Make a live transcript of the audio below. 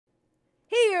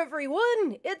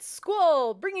everyone, it's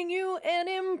Squall bringing you an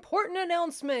important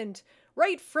announcement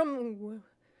right from...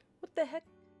 what the heck?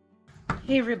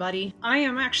 Hey everybody, I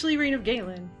am actually Raiyne of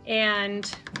Galen,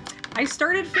 and I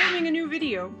started filming a new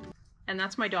video, and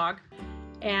that's my dog,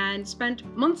 and spent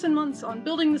months and months on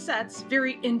building the sets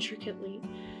very intricately,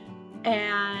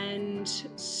 and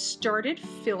started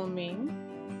filming,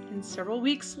 and several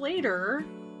weeks later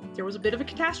there was a bit of a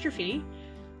catastrophe.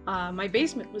 My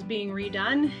basement was being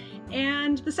redone,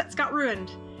 and the sets got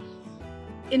ruined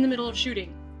in the middle of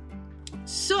shooting.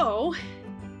 So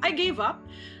I gave up.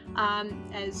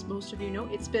 As most of you know,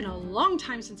 it's been a long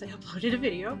time since I uploaded a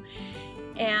video,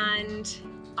 and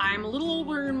I'm a little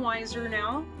older and wiser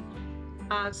now.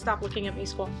 Stop looking at me,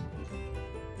 Squall.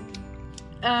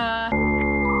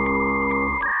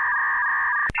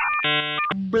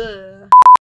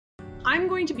 I'm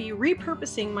going to be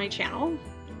repurposing my channel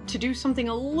to do something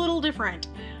a little different.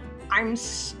 I'm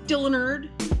still a nerd.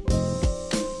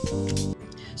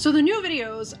 So the new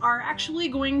videos are actually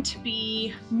going to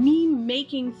be me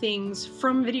making things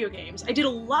from video games. I did a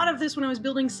lot of this when I was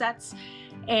building sets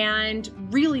and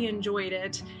really enjoyed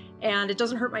it. And it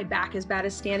doesn't hurt my back as bad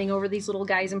as standing over these little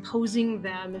guys and posing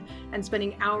them and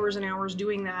spending hours and hours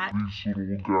doing that.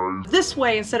 This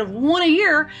way, instead of one a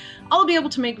year, I'll be able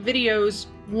to make videos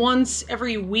once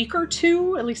every week or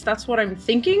two. At least that's what I'm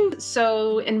thinking.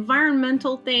 So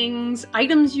environmental things,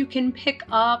 items you can pick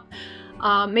up,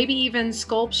 maybe even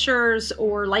sculptures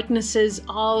or likenesses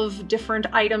of different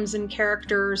items and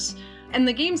characters. And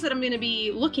the games that I'm going to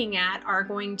be looking at are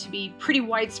going to be pretty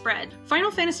widespread. Final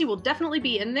Fantasy will definitely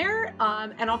be in there,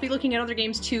 and I'll be looking at other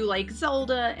games too, like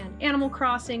Zelda and Animal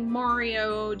Crossing,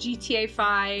 Mario, GTA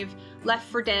 5, Left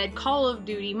 4 Dead, Call of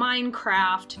Duty,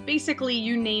 Minecraft, basically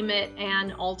you name it,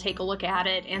 and I'll take a look at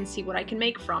it and see what I can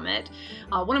make from it.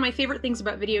 One of my favorite things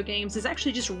about video games is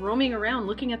actually just roaming around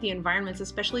looking at the environments,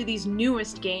 especially these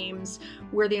newest games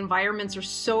where the environments are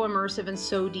so immersive and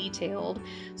so detailed.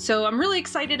 So I'm really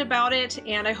excited about it,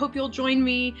 and I hope you'll join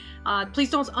me.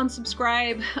 Please don't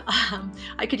unsubscribe.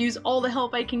 I could use all the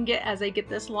help I can get as I get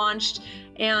this launched.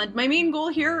 And my main goal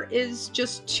here is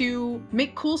just to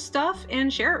make cool stuff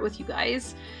and share it with you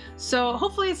guys. So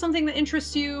hopefully it's something that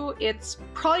interests you. It's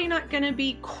probably not going to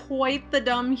be quite the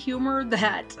dumb humor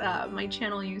that my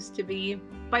channel used to be.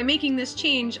 By making this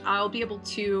change, I'll be able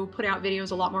to put out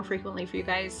videos a lot more frequently for you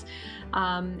guys.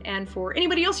 And for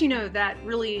anybody else you know that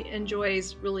really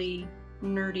enjoys really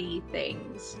nerdy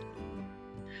things.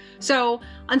 So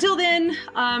until then,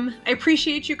 I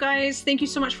appreciate you guys. Thank you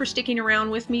so much for sticking around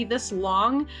with me this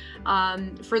long.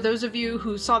 For those of you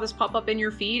who saw this pop up in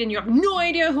your feed and you have no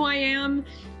idea who I am,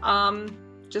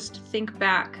 just think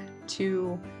back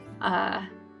to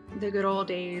the good old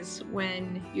days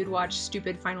when you'd watch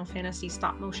stupid Final Fantasy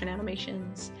stop motion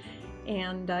animations.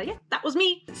 And yeah, that was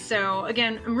me. So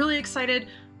again, I'm really excited.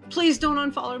 Please don't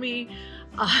unfollow me.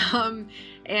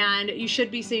 And you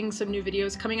should be seeing some new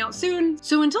videos coming out soon.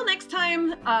 So until next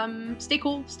time, stay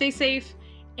cool, stay safe,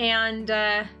 and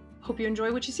hope you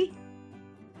enjoy what you see.